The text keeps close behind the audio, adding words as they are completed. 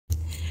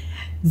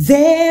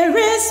There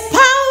is power,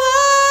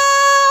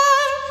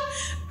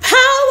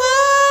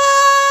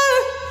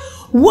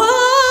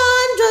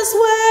 wondrous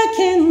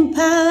working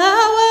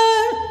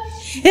power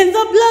in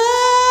the blood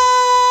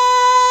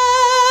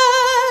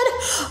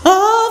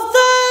of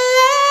the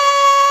Lamb.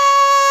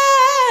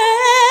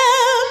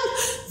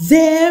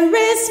 There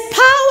is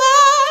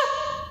power,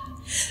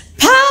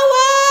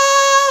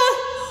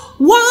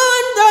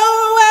 wonder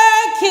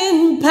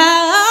working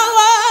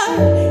power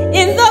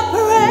in the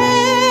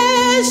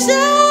precious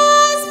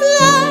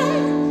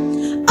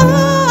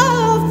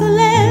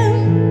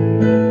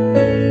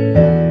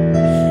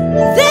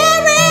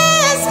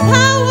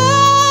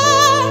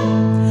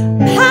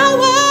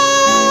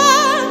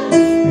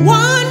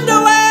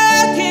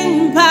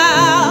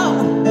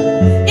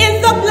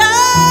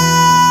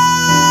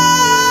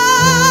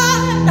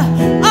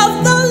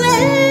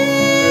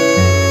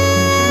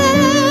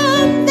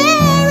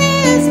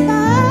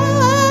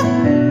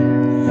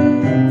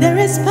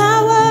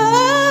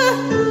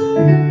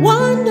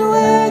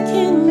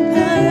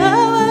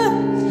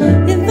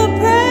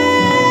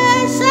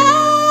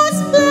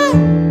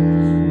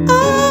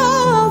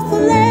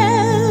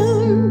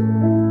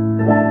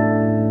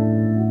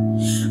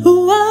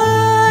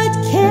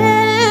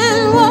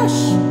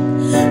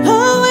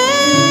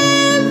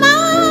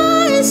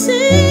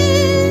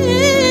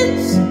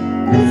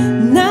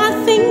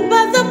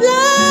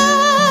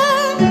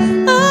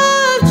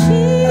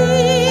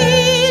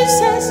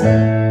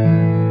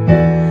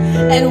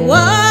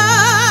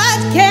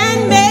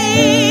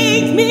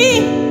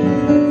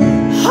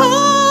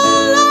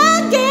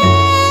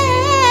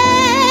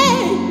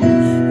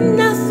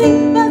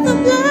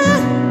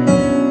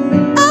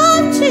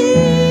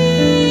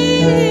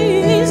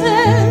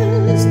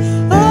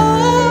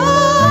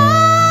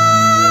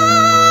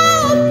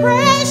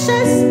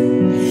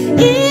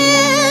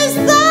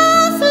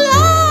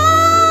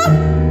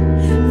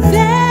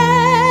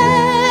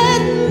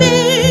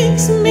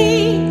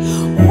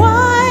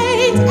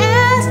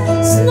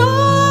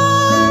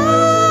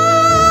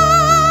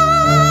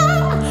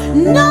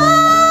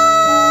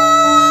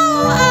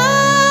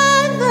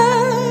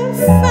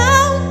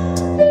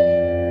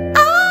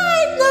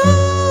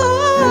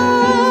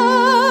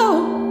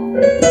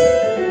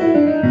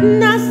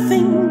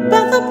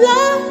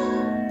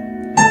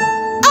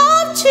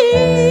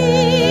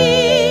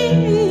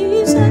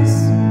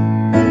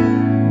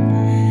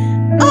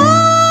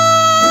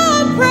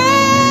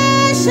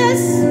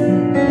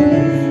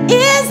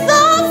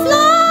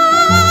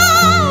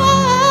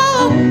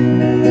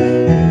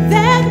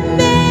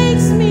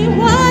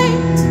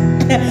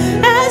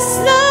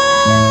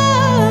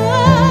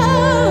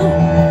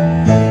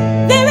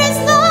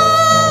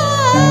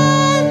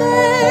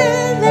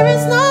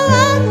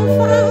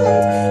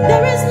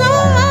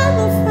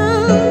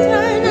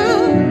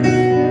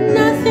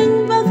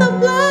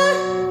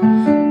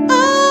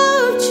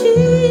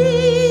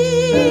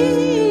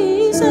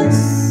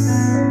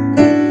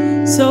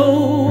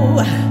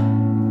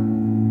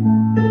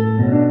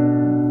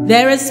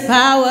There is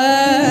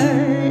power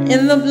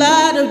in the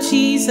blood of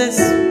Jesus.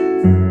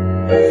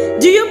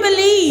 Do you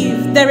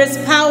believe there is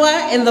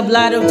power in the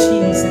blood of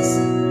Jesus?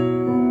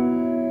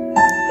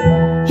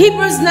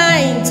 Hebrews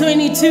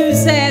 9:22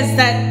 says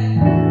that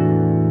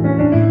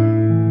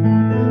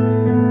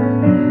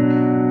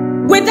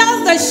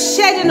without the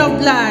shedding of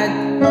blood,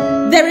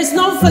 there is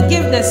no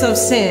forgiveness of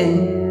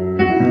sin.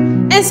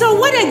 And so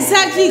what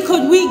exactly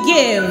could we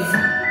give?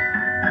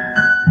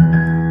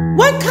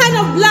 What kind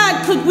of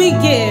blood could we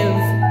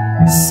give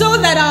so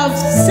that our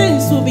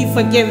sins will be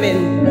forgiven?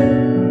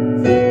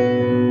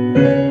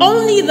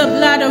 Only the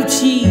blood of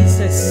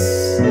Jesus.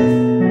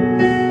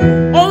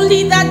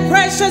 Only that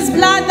precious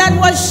blood that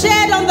was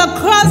shed on the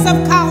cross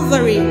of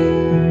Calvary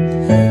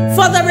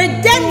for the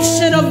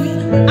redemption of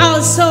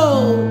our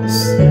souls.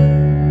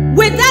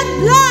 With that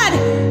blood,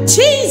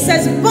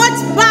 Jesus bought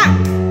back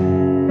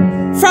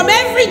from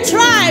every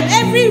tribe,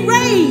 every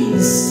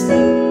race,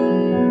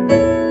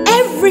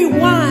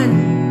 everyone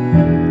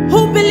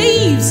who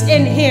believes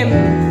in him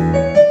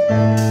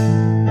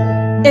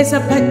is a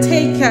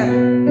partaker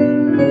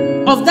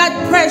of that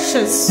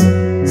precious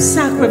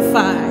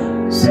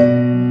sacrifice.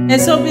 And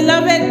so,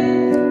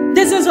 beloved,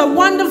 this is a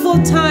wonderful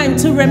time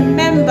to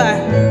remember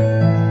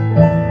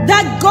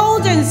that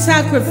golden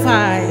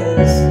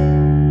sacrifice.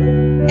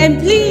 And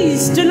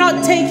please do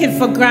not take it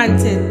for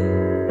granted,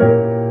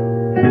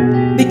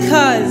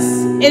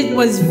 because it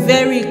was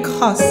very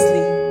costly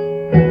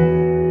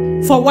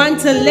for one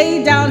to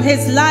lay down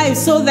his life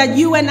so that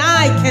you and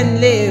I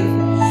can live.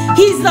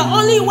 He's the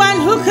only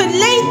one who could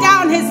lay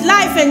down his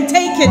life and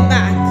take it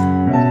back.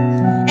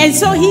 And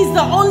so he's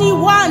the only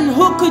one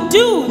who could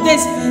do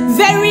this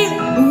very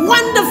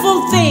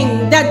wonderful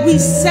thing that we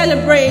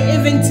celebrate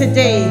even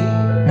today.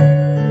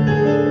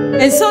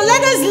 And so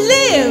let us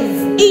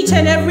live each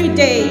and every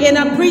day in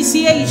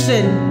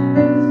appreciation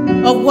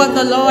of what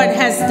the Lord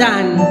has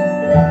done.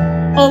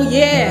 Oh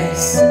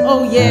yes,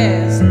 oh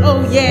yes,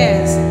 oh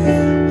yes.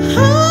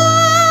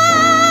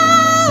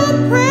 How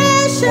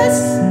precious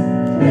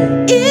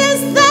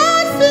is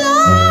that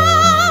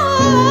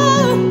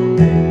flow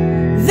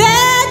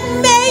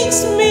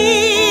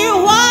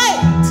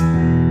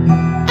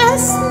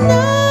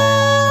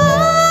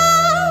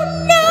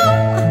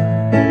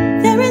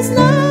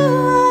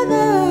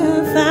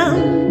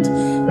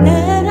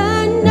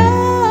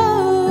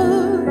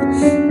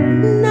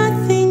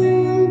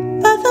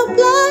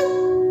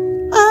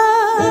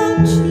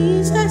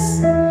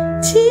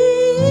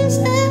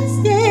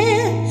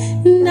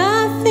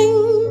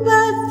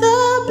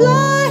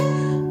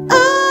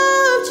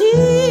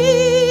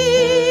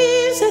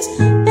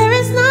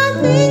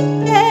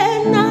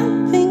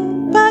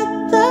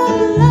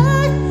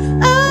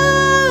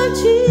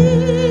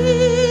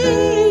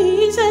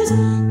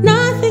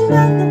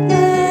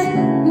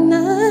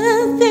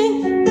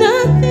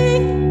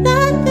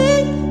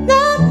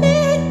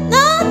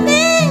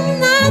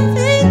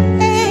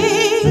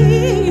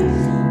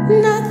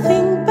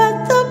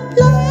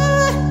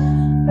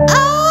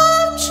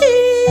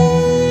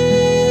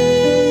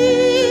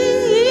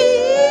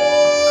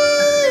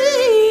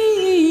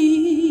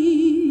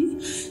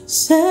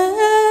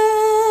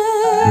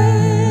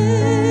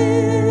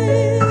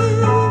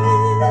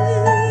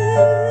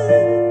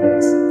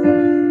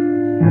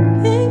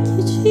In